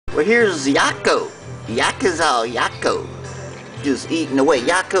But here's Yakko. Yakuza Yakko. Just eating away.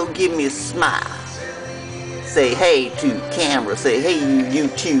 Yakko, give me a smile. Say hey to camera. Say hey, you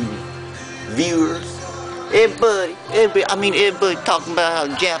YouTube viewers. Everybody talking about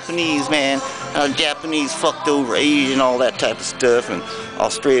how Japanese, man, how Japanese fucked over Asian, all that type of stuff, and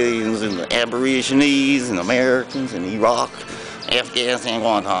Australians and the Aborigines and Americans and Iraq, Afghanistan,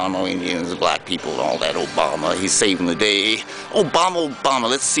 Guantanamo, Indians, black people, and all that. Obama, he's saving the day. Obama,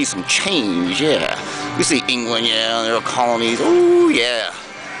 let's see some change, yeah. We see England, yeah, their colonies, oh yeah.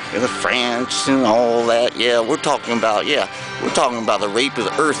 And the French and all that, yeah, we're talking about the rape of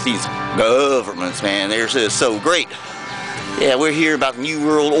the earth, these governments, man, they're just so great. Yeah, we're here about the New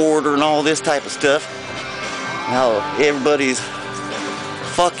World Order and all this type of stuff. How everybody's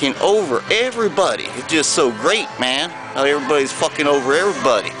fucking over everybody. It's just so great, man. How everybody's fucking over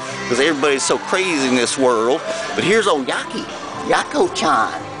everybody. Because everybody's so crazy in this world. But here's old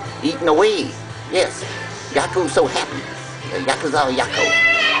Yakko-chan, eating away. Yes, Yakko's so happy. Yakuza Yakko.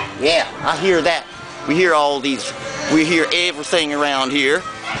 Yeah, I hear that. We hear everything around here.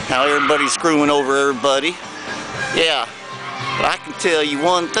 How everybody's screwing over everybody. Yeah, but I can tell you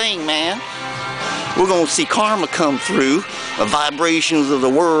one thing, man. We're going to see karma come through. The vibrations of the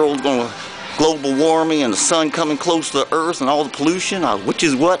world, global warming and the sun coming close to the earth and all the pollution, which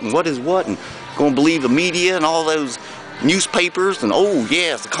is what and what is what, and going to believe the media and all those newspapers and oh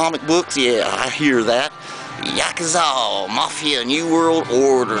yes, the comic books, yeah, I hear that. Yakuza, Mafia, New World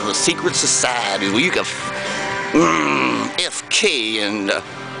Order, the secret society, well you can FK and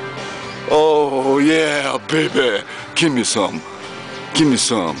oh yeah, baby, give me some,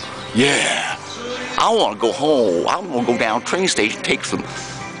 yeah. I want to go home. I want to go down to the train station, take some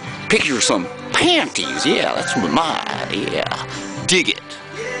pictures of some panties. Yeah, that's my idea. Dig it.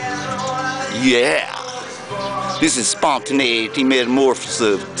 Yeah. This is Spontaneity Metamorphosis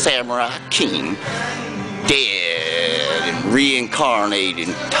of Samurai King. Dead and reincarnated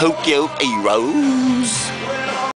in Tokyo Eros.